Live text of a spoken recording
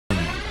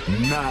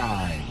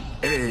9,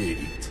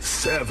 8,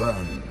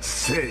 7,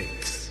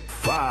 6,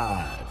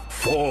 5,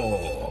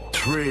 4,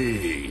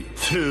 3,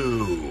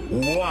 2,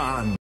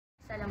 1.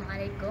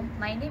 Assalamualaikum.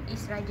 My name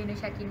is Raja Nur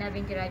Syakina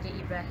binti Raja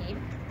Ibrahim.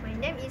 My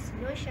name is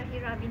Nur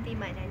Syahira binti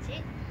Mat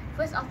Najib.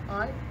 First of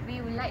all,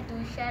 we would like to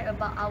share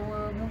about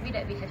our movie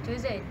that we have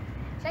chosen.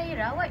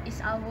 Syahira, what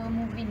is our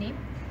movie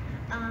name?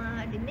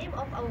 The name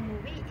of our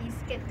movie is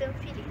Captain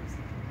Phillips.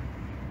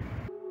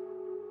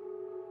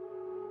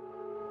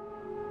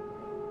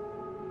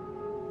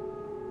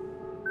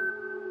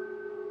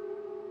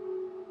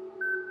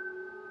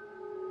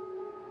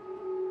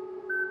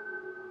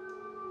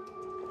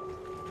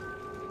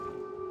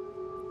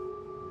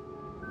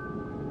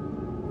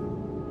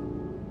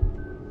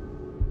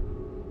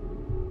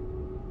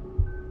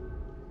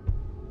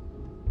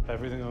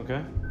 Everything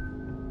okay?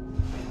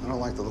 I don't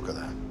like the look of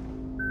that.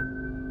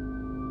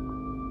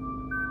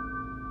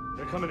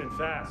 They're coming in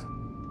fast.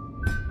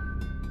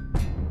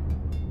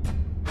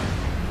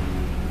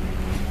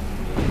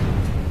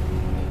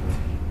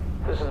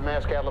 This is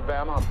Mask,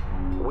 Alabama.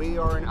 We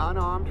are an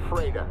unarmed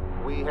freighter.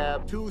 We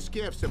have 2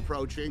 skiffs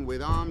approaching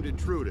with armed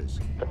intruders.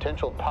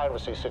 Potential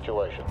piracy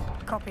situation.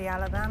 Copy,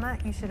 Alabama.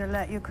 You should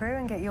alert your crew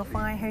and get your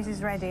fire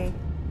hoses ready.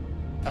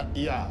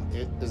 Yeah,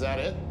 is that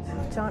it?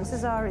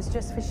 Chances are it's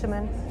just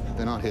fishermen.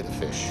 They're not here to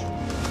fish.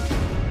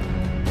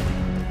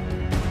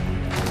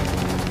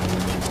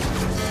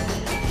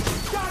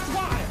 Shots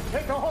fired!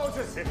 Take the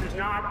hoses! This is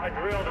not a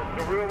drill. This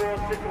is a real-world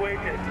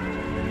situation.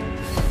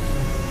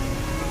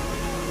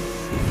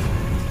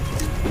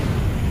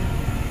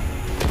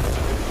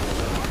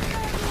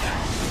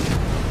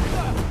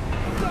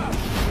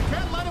 You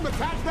can't let him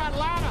attach that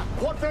ladder!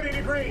 Port 30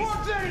 degrees!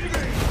 Port 30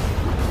 degrees!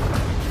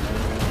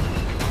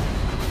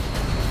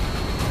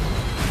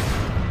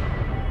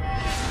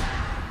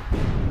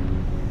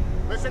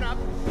 Listen up.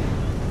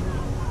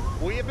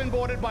 We have been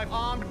boarded by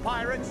armed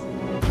pirates.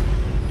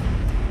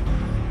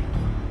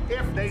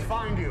 If they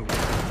find you.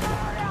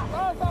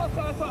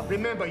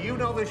 Remember, you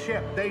know the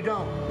ship. They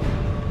don't.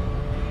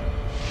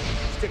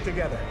 Stick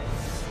together.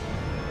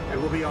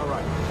 And we'll be all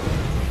right.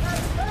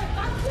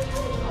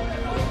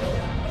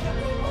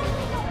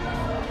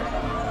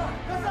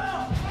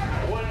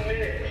 1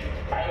 minute.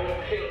 I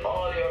will kill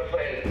all your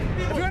friends.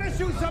 If you're gonna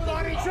shoot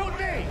somebody, shoot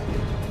me!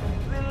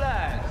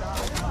 Relax.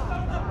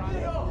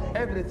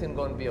 Everything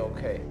gonna be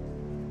okay.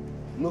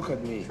 Look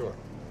at me. Sure.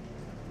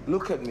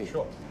 Look at me.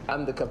 Sure.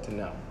 I'm the captain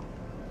now.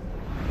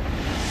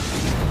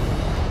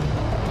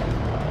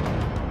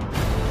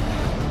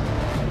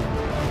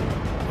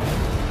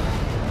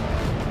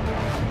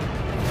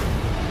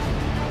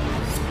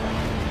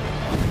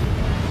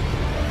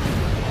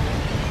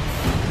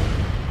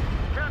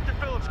 Captain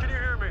Phillips, can you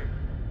hear me?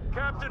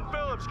 Captain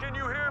Phillips, can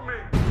you hear me?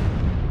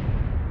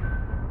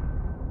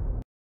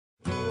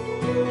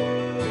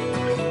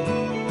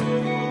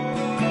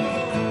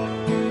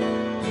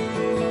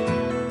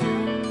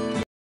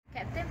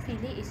 Captain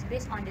Phillips is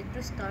based on the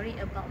true story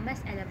about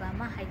mass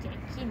Alabama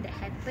hijacking that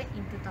happened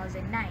in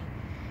 2009.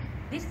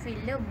 This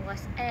film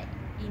was aired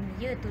in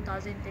year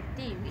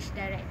 2013, which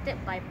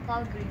directed by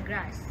Paul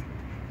Greengrass.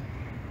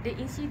 The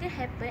incident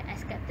happened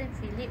as Captain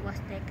Phillips was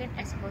taken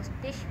as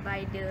hostage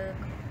by the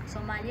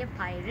Somalian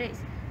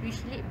pirates, which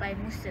led by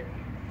Musa.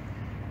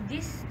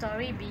 This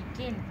story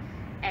began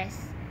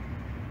as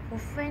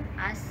Hufan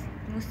asked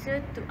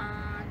Musa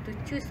to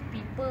choose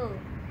people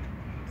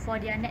for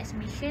their next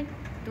mission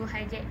to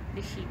hijack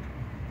the ship.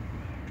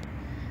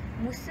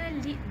 Musa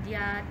led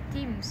their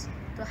teams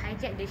to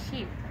hijack the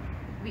ship,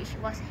 which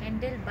was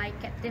handled by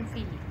Captain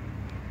Phillips.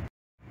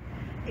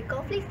 The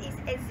conflict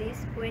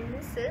exists when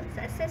Musa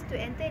success to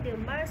enter the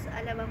Mars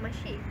Alabama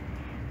ship.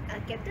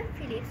 Captain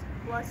Phillips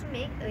was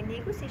make a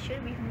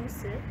negotiation with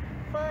Musa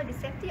for the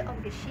safety of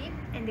the ship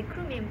and the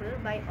crew member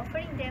by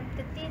offering them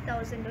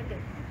 $30,000.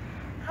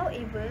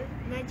 However,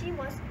 Najib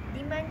was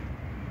demand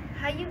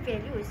higher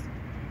values,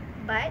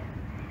 but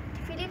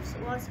Phillips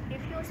was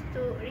refused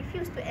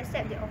to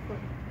accept the offer.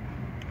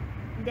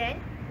 Then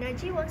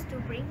Najib wants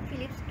to bring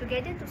Phillips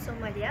together to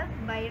Somalia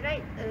by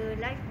ride a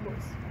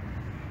lifeboat.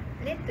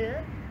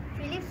 Later,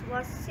 Phillips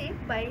was saved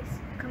by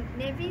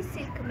Navy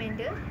SEAL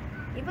commander.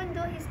 Even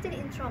though he's still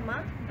in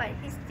trauma, but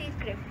he's still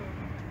grateful.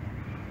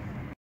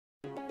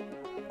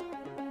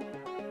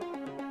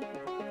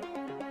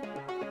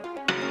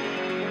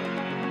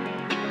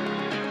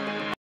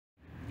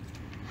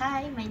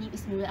 Hi, my name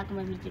is Nurul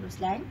Akmal binti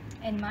Ruslan.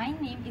 And my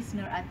name is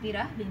Nur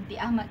Atirah binti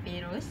Ahmad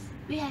Feroz.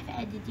 We have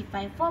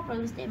identified 4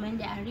 problem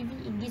statements that are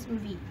revealed in this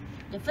movie.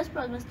 The first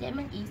problem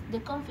statement is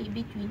the conflict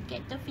between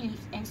Captain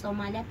Phillips and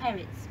Somalia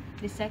pirates.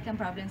 The second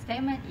problem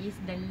statement is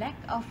the lack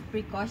of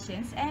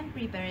precautions and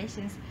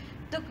preparations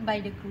took by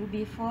the crew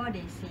before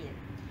they sailed.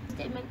 The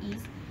statement is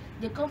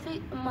the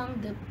conflict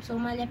among the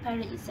Somalia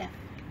pirates itself.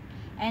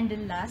 And the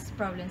last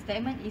problem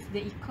statement is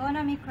the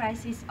economic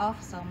crisis of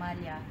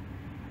Somalia.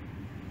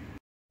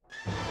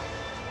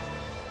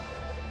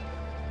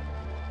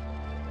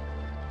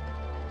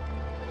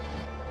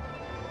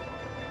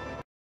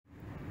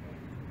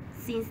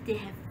 Since they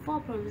have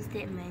 4 problem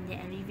statements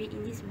that are revealed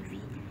in this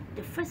movie,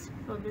 The first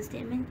problem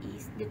statement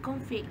is the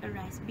conflict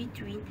arises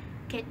between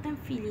Captain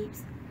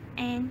Phillips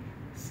and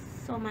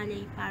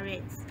Somali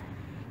pirates.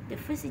 The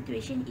first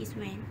situation is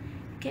when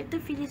Captain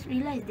Phillips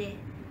realized that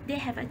they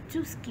have a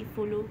two skiff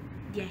follow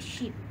their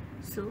ship.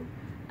 So,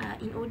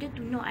 in order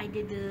to know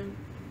either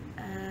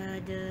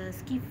the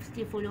skiff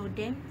still follow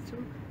them, so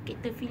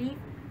Captain Phillips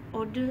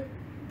order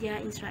their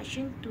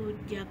instruction to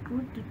their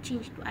crew to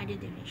change to other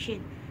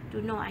direction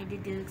to know either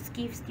the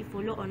skiff still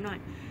follow or not.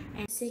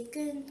 And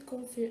second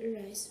conflict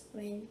arises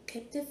when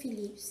Captain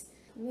Phillips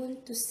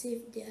want to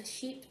save their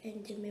ship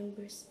and their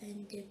members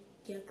and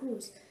their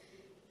crews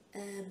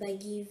by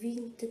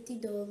giving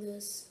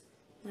 $30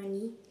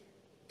 money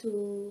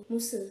to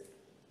Musa,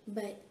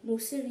 but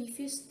Musa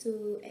refused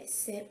to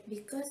accept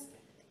because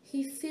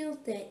he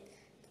felt that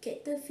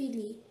Captain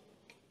Philip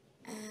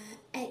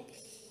act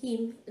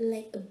him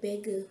like a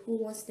beggar who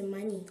wants the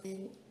money,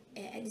 and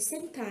at the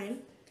same time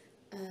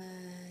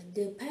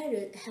the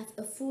pirate have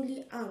a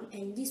fully armed,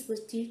 and this will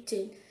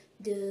threaten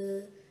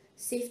the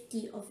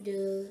safety of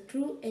the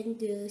crew and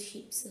the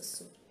ships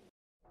also.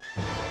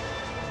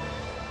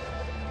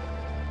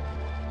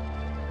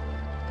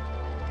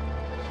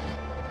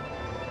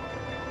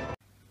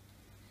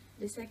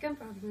 The second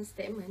problem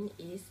statement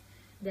is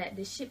that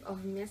the ship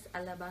of Miss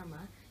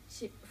Alabama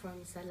shipped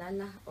from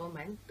Salalah,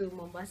 Oman to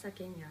Mombasa,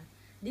 Kenya.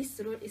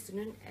 This route is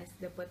known as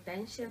the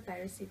potential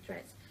piracy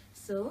threat,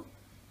 so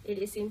it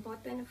is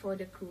important for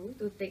the crew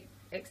to take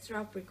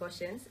extra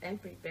precautions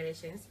and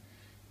preparations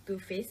to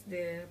face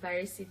the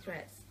piracy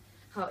threats.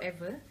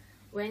 However,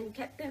 when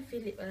Captain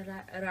Philip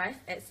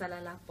arrived at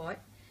Salalah port,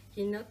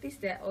 he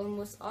noticed that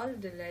almost all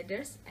the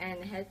ladders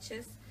and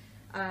hatches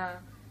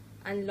are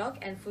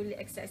unlocked and fully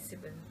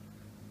accessible.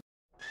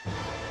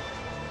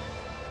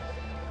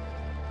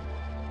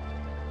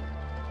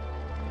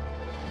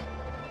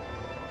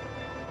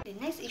 The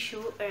next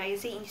issue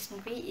arising in this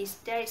movie is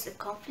there is a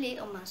conflict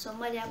among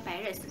Somalia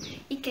pirates.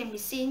 It can be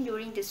seen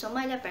during the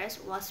Somalia pirates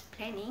was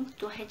planning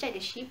to hijack the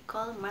ship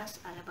called Mars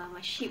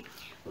Alabama ship,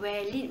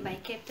 were led by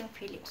Captain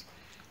Phillips.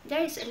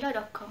 There is a lot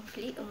of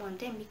conflict among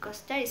them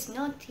because there is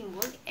no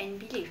teamwork and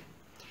belief.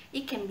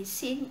 It can be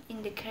seen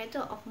in the character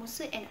of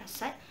Musa and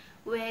Asad,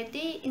 where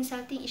they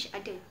insulting each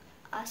other.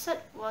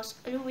 Asad was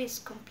always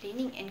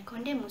complaining and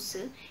condemned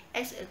Musa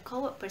as a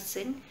coward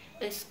person,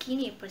 a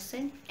skinny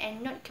person,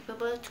 and not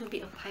capable to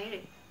be a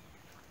pirate.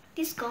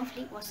 This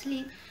conflict was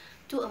led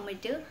to a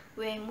murder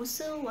where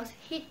Musa was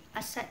hit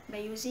Asad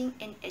by using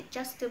an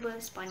adjustable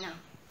spanner,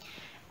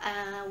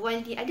 while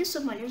the other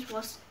Somalians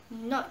was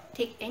not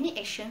take any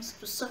actions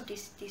to solve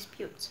these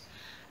disputes.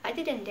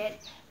 Other than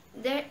that,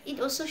 it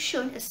also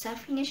shown a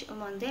selfishness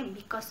among them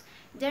because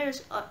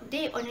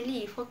they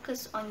only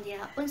focus on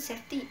their own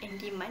safety and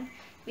demand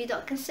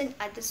without concern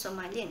other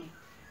Somalian.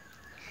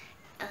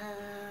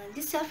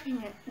 This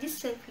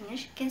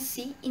selfishness can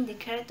see in the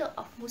character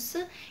of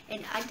Musa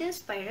and other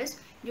pirates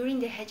during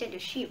the hijack the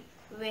ship,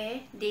 where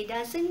they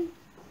doesn't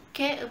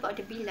care about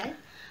Bilal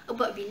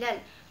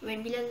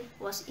when Bilal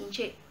was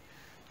injured.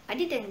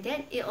 Other than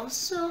that, it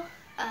also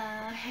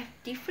have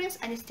different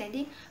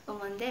understanding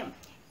among them.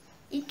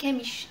 It can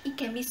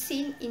be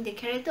seen in the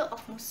character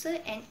of Musa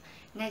and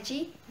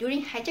Naji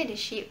during hijack the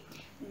ship.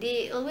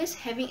 They always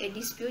having a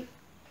dispute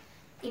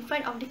in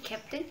front of the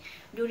captain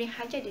during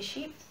hijack the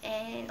ship,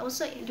 and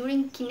also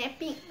during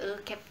kidnapping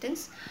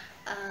captains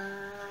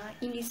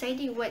in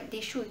deciding what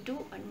they should do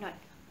or not.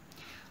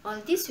 All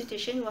this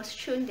situation was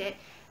shown that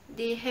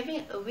they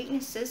having a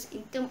weaknesses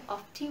in terms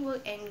of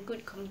teamwork and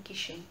good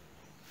communication.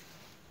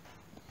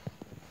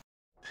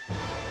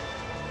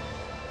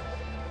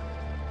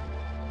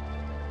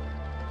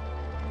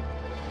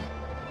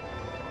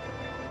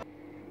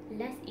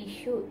 Last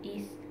issue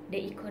is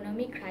the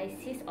economic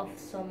crisis of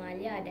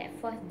Somalia that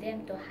forced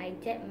them to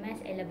hijack Mass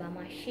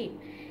Alabama ship.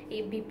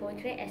 It be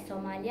portrayed as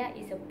Somalia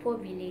is a poor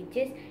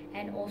villages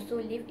and also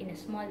live in a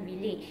small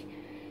village,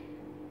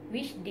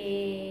 which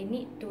they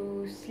need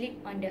to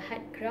sleep on the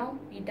hard ground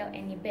without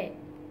any bed.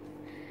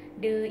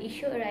 The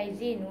issue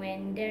arising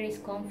when there is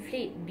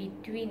conflict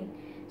between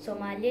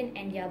Somalian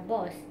and their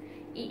boss.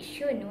 It's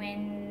shown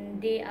when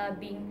they are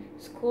being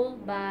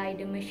scolded by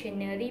the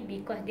missionary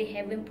because they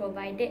haven't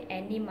provided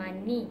any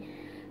money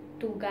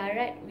to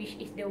Garrett, which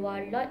is the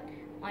warlord,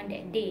 on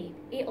that day.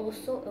 It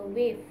also a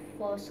way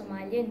for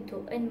Somalian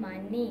to earn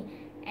money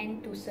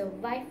and to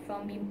survive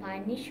from being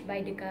punished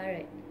by the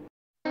Garrett.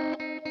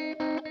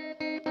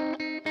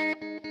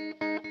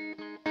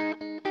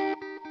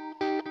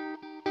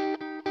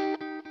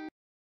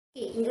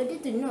 In order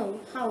to know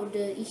how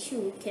the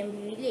issue can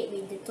be related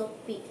with the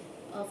topic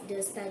of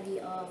the study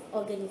of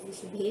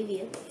organization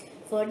behavior,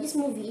 for this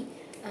movie,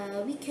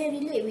 we can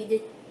relate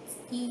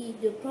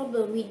with the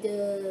problem with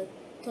the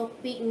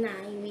topic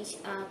 9, which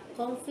are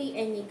conflict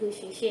and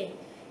negotiation.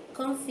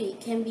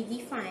 Conflict can be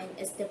defined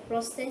as the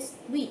process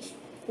which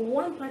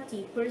one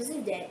party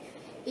perceives that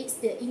its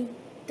the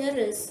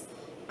interests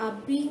are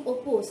being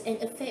opposed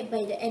and affected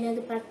by the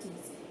another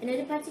parties.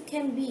 Another party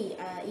can be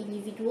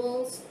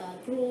individuals,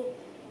 group,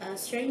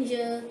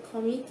 stranger,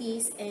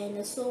 communities, and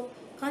also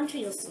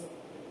country also.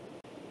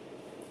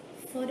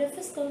 For the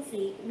first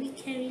conflict, we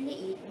can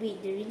relate it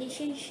with the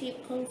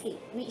relationship conflict,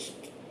 which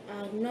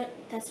are not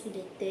task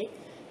related.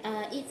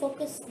 It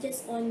focuses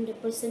just on the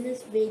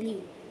person's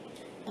value.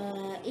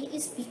 It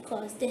is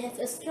because they have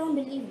a strong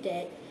belief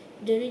that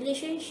the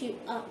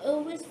relationship are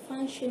always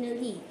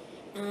functionally.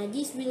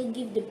 This will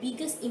give the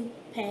biggest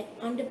impact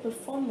on the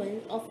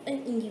performance of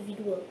an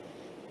individual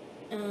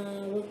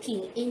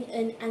working in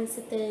an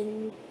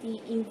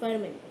uncertainty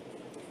environment,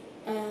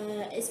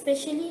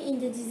 especially in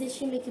the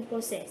decision-making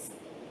process.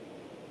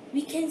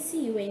 We can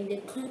see when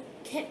the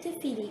Captain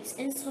Phillips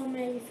and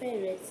Somali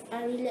Ferrets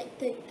are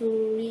reluctant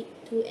to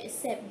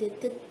accept the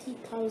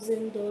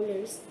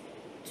 $30,000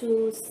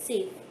 to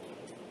save,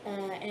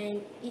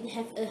 and it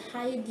have a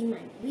higher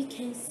demand. We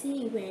can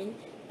see when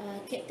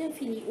Captain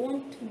Phillips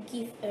want to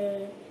give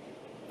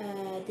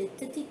the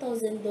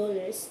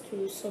 $30,000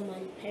 to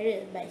Somali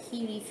Ferret, but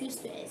he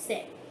refused to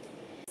accept.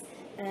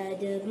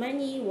 The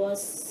money was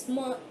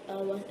small,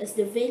 as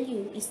the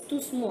value is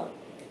too small.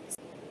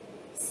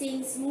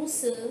 Since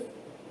Musa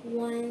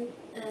want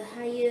a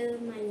higher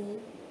money,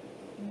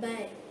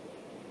 but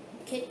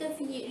Captain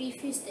Philip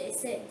refused to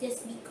accept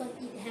just because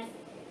it had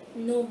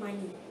no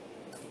money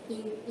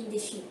in the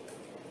ship.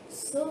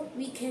 So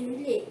we can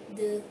relate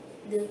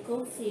the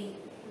conflict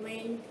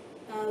when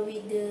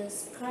with the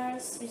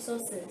scarce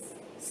resources.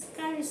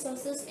 Scarce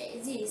resources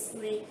exist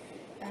when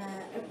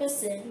a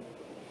person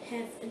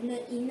have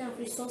not enough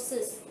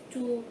resources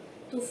to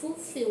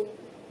fulfill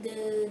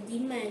the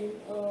demand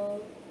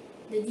or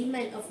the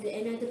demand of the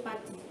another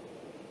party.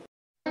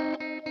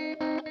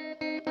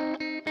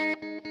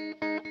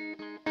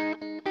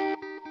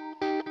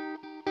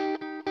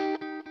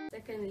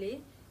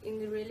 Secondly,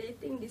 in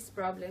relating this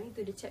problem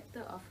to the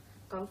chapter of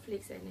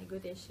conflicts and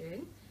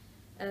negotiation,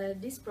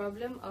 this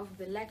problem of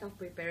the lack of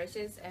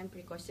preparations and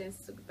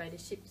precautions took by the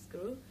ship's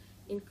crew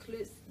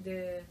includes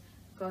the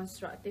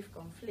constructive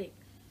conflict,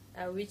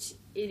 which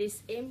it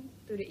is aimed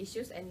to the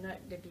issues and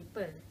not the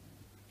people.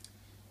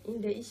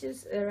 In the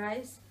issues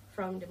arise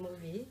from the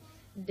movie,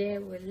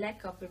 there were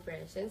lack of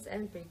preparations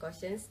and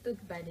precautions took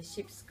by the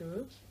ship's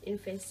crew in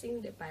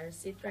facing the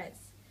piracy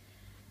threats.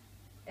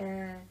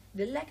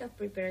 The lack of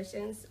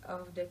preparations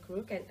of the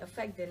crew can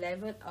affect the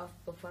level of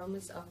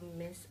performance of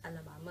Miss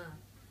Alabama.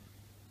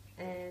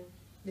 And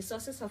the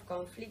sources of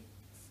conflicts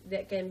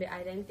that can be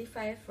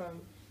identified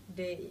from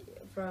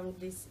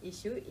this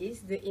issue is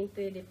the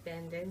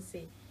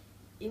interdependency.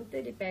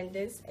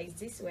 Interdependence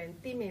exists when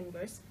team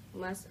members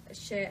must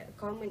share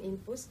common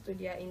inputs to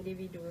their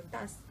individual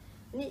tasks,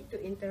 need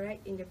to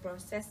interact in the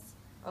process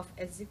of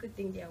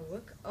executing their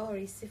work, or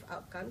receive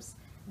outcomes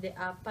that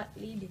are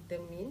partly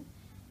determined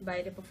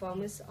by the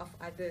performance of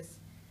others.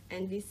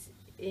 And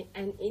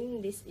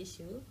in this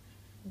issue,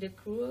 the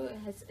crew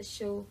has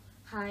shown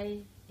high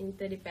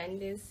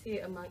interdependence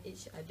here among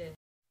each other.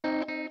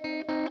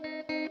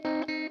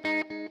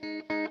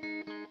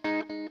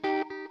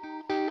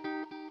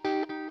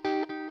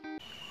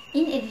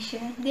 In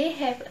addition, they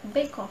have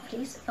big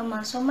conflicts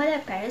among Somali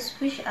pairs,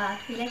 which are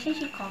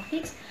relationship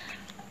conflicts,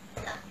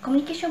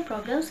 communication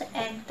problems,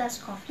 and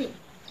task conflict.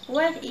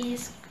 What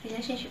is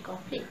relationship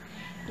conflict?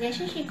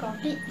 Relationship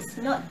conflict is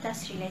not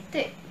task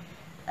related,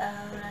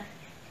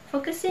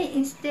 focusing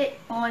instead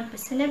on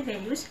personal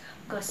values,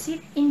 gossip,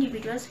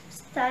 individuals,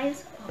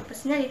 styles of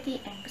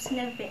personality, and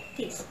personal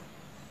taste.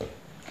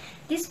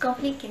 This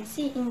conflict can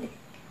see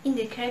in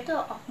the character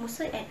of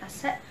Musa and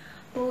Asad,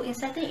 who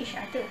insulted each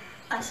other.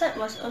 Asad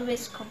was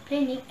always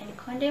complaining and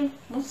condemned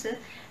Musa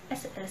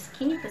as a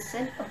skinny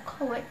person, a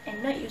coward,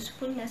 and not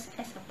usefulness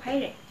as a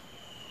pirate.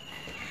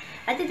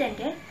 Other than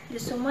that, the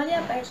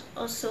Somalia pirates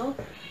also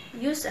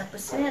use a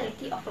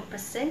personality of a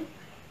person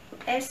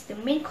as the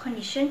main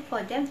condition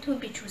for them to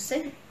be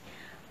chosen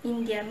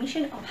in their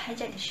mission of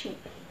hijack the ship.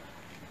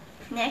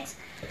 Next,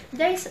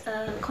 there is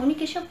a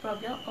communication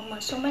problem among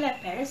Somalia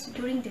pirates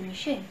during the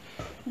mission.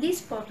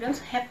 These problems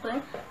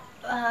happen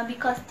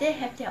because they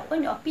have their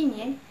own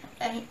opinion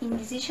in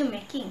decision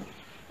making.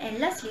 And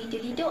lastly, the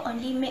leader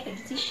only make a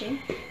decision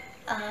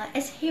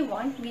as he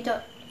wants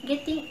without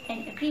getting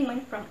an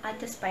agreement from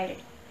other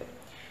pirates.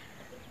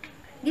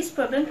 This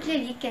problem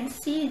clearly can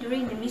see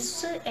during the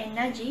Musa and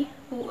Naji,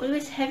 who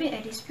always having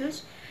a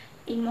dispute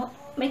in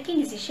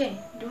making decision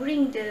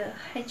during the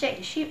hijack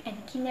the ship and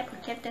kidnap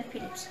Captain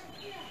Phillips.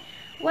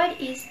 What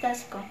is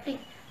task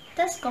conflict?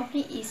 Task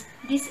conflict is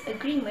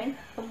disagreement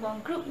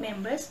among group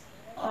members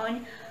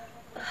on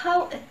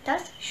how a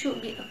task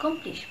should be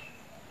accomplished.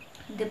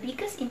 The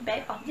biggest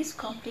impact of these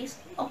conflicts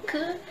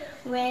occur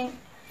when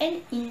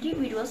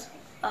individuals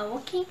are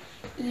working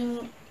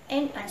in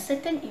an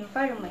uncertain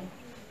environment.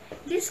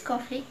 This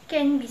conflict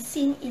can be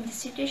seen in the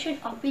situation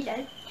of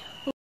Bilal,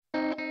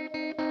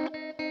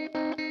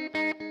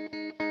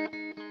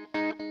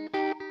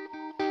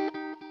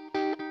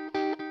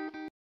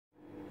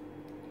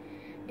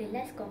 The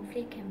last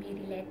conflict can be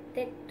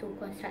related to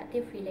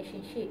constructive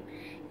relationship.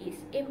 It's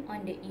aimed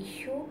on the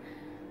issue,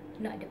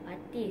 not the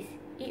parties.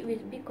 It will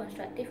be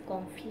constructive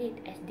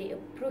conflict as they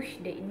approach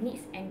the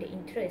needs and the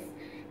interests.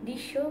 This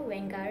show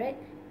when Garrett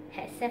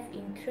had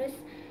self-interest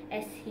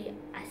as he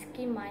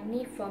asking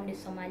money from the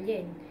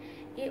Somalian.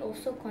 It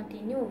also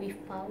continue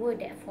with power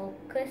that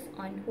focus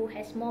on who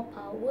has more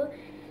power.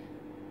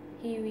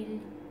 He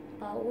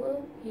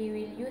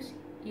will use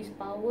his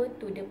power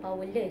to the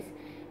powerless.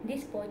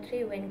 This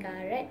portray when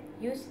Garrett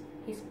used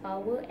his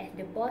power as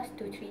the boss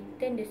to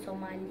threaten the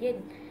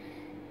Somalian,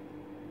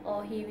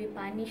 or he will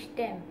punish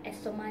them. As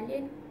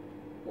Somalian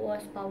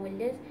was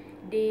powerless,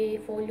 they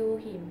follow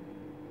him.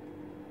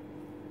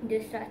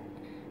 The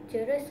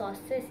structural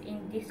sources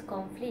in this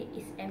conflict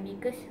is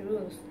ambiguous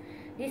rules.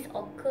 This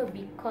occur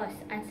because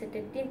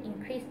uncertainty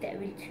increase that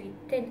will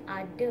threaten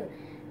other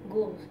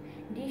goals.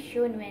 This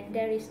shown when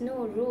there is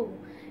no rule,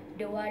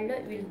 the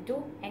warlord will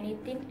do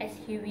anything as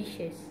he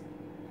wishes.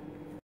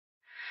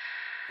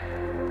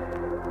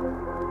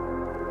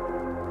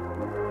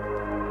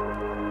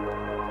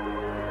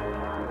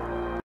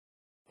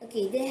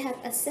 Okay, they have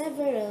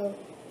several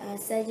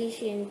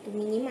suggestions to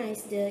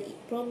minimize the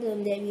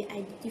problem that we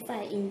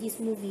identify in this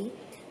movie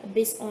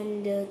based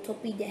on the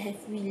topic that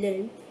have we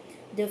learned.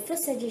 The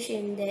first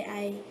suggestion that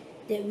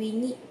we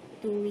need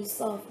to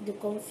resolve the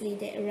conflict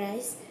that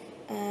arise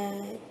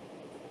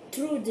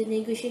through the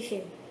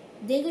negotiation.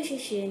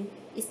 Negotiation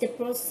is the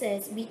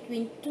process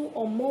between two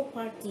or more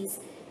parties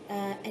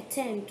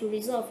attempt to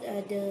resolve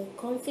the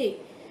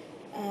conflict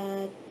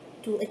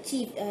to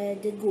achieve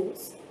the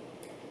goals.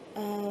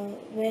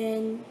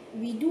 When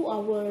we do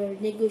our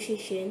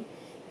negotiation,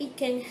 it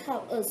can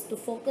help us to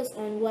focus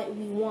on what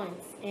we want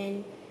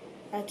and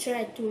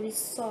try to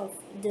resolve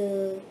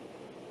the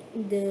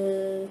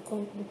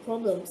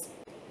problems.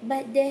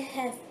 But they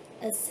have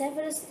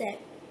several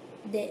steps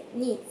that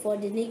need for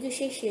the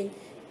negotiation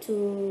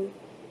to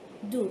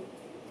do.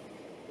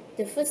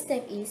 The first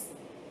step is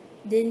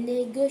the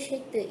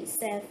negotiator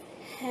itself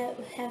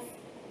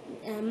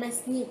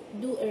must need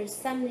do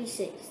some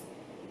research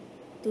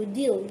to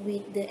deal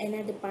with the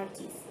another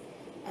parties.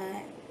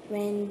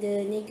 When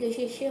the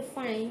negotiator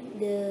find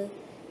the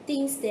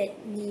things that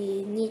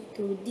they need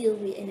to deal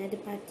with another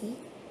party,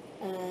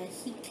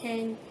 he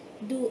can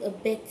do a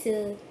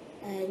better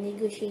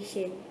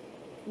negotiation.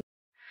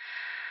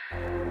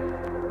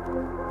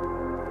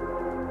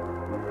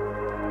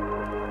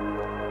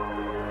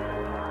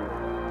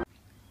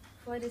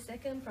 For the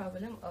second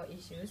problem or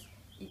issues,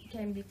 it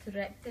can be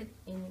corrected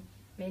in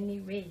many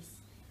ways.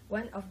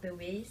 One of the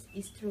ways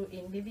is through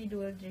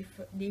individual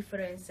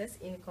differences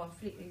in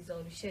conflict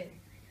resolution.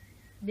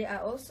 There are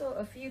also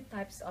a few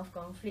types of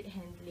conflict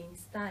handling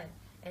style,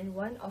 and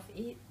one of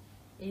it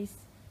is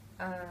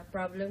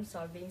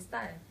problem-solving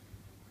style.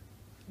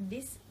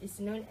 This is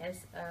known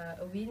as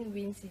a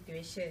win-win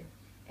situation,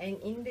 and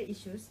in the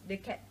issues, the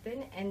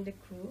captain and the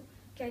crew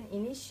can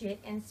initiate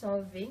and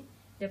solving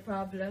the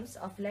problems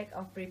of lack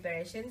of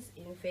preparations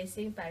in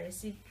facing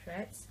piracy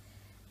threats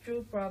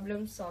through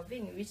problem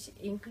solving, which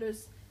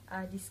includes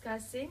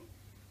discussing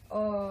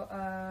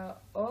or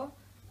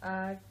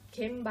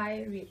came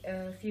by with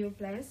a few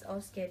plans or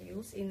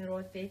schedules in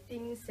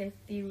rotating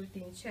safety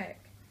routine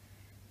check.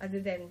 Other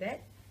than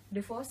that,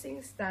 the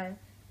forcing style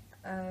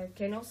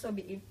can also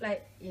be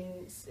applied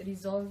in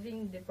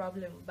resolving the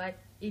problem, but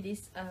it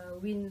is a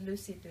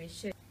win-lose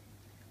situation.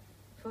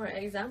 For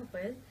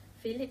example,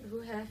 Philip,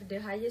 who have the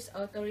highest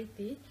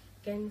authority,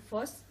 can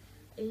force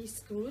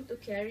his crew to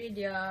carry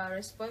their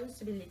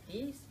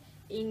responsibilities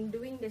in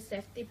doing the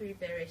safety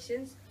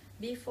preparations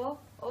before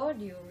or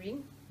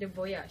during the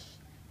voyage.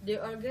 The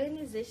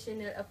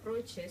organizational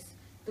approaches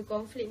to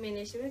conflict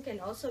management can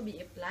also be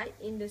applied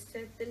in the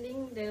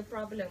settling the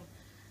problem.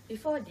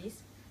 Before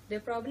this, the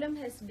problem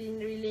has been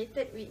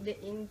related with the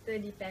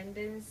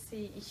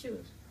interdependency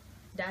issues.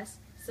 Thus,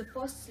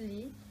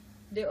 supposedly,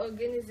 the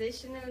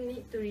organizational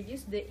need to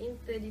reduce the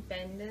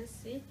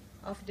interdependency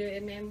of the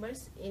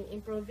members in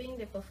improving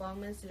the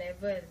performance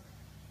level.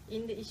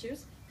 In the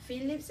issues,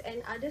 Phillips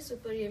and other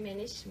superior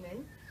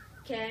management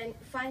can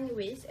find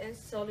ways and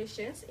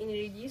solutions in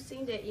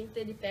reducing the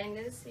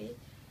interdependency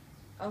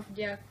of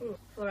their crew.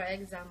 For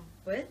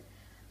example,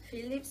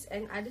 Phillips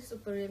and other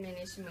superior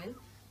management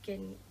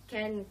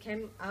can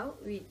come out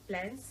with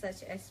plans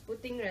such as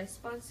putting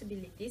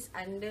responsibilities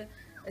under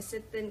a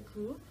certain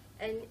crew,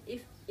 and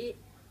if it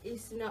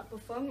is not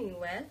performing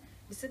well,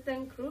 the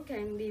certain crew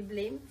can be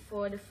blamed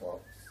for the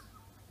faults.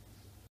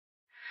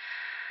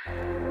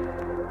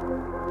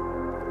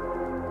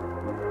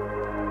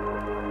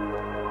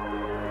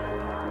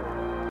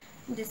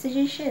 The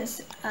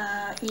suggestions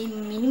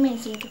in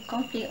minimizing the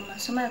conflict among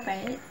Somali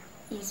pirates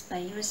is by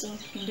using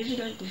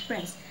individual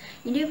difference.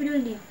 Individual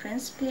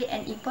difference play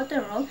an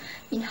important role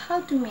in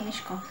how to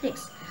manage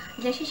conflicts.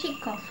 Relationship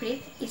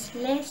conflict is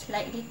less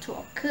likely to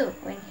occur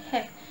when you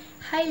have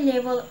high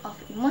level of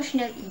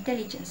emotional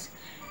intelligence.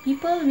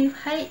 People with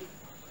high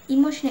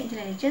emotional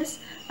intelligence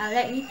are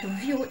likely to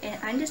view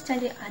and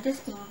understand the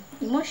others'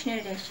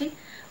 emotional reaction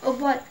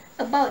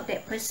about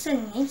that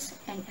person's needs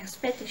and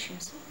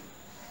expectations.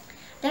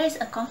 There is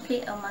a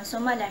conflict among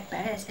Somali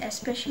pirates,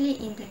 especially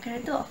in the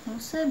character of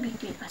Musa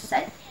between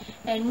Assad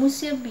and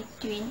Musa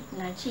between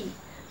Najib.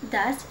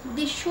 Thus,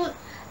 they should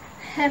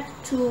have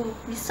to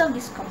resolve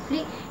this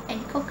conflict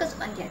and focus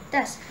on their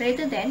task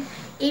rather than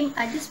aim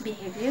at this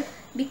behavior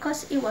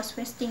because it was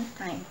wasting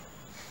time.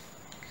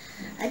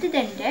 Other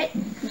than that,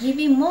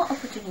 giving more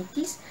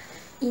opportunities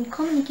in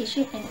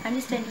communication and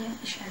understanding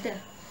each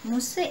other.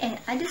 Musa and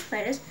other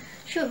sparrows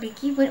should be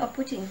given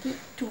opportunity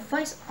to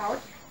voice out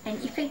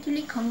and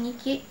effectively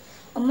communicate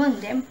among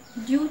them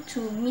due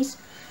to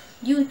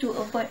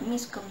avoid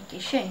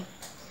miscommunication.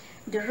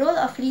 The role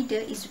of leader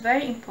is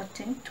very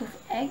important to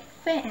act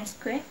fair and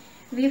square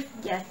with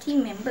their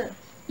team member.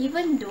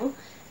 Even though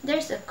there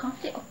is a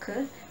conflict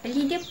occur, a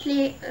leader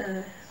play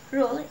a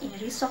role in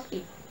resolve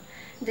it.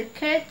 The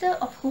character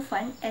of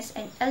Hufan as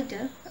an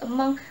elder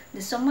among the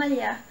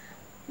Somalian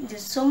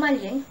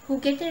who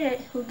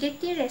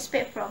getting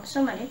respect from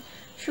Somalian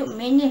should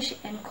manage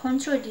and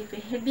control the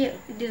behavior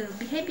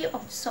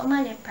of the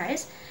Somalian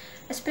pirates,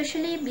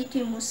 especially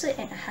between Musa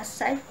and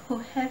Hassan who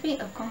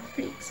having a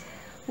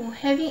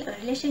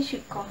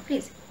relationship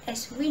conflict.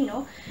 As we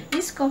know,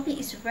 this conflict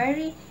is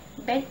very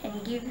bad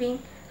and giving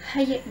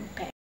higher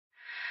impact.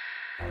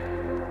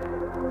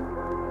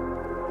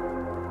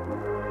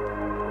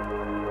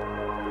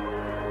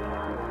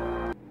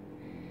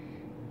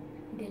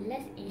 The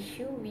last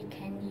issue, we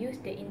can use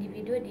the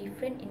individual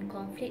difference in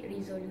conflict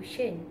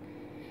resolution.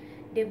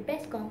 The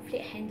best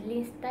conflict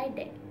handling style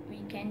that we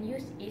can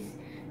use is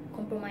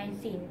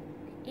compromising.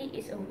 It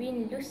is a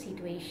win-lose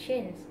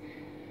situation,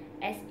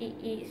 as it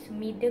is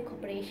middle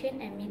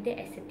cooperation and middle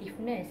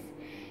assertiveness.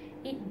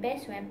 It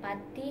best when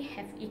parties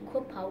have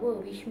equal power,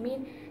 which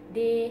means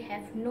they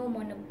have no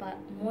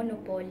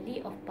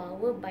monopoly of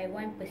power by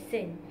one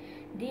person.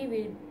 It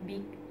will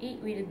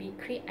be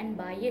create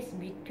unbiased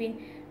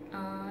between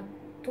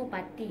two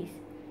parties.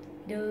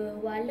 The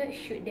warlord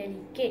should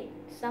delegate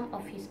some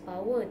of his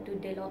power to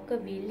the local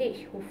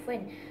village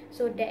Hufan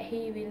so that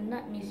he will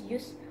not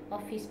misuse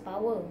of his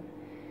power.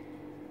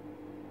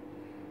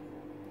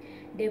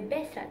 The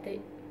best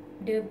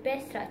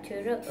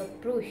structural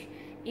approach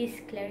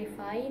is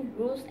clarifying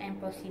rules and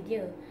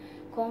procedure.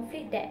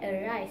 Conflict that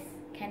arise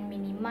can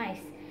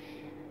minimize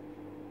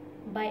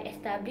by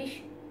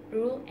establish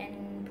rule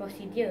and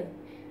procedure.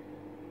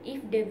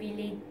 If the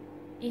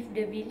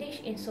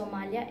village in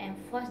Somalia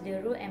enforce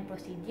the rule and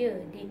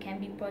procedure, they can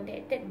be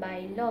protected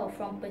by law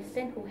from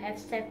persons who have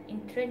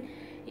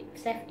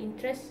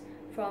self-interest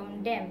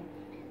from them.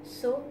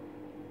 So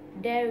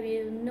there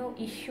will no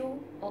issue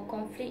or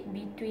conflict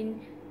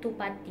between two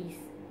parties.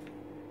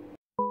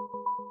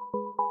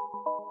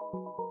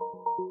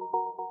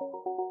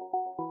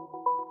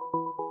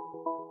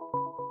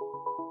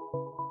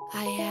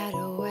 I had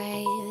a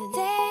way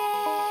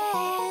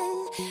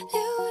then,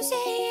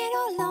 losing it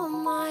all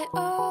on my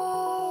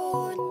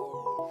own.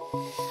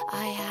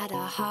 I had a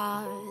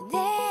heart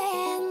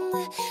then,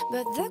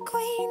 but the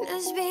queen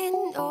has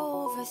been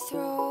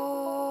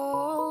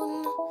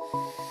overthrown.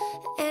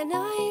 And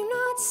I'm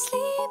not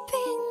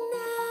sleeping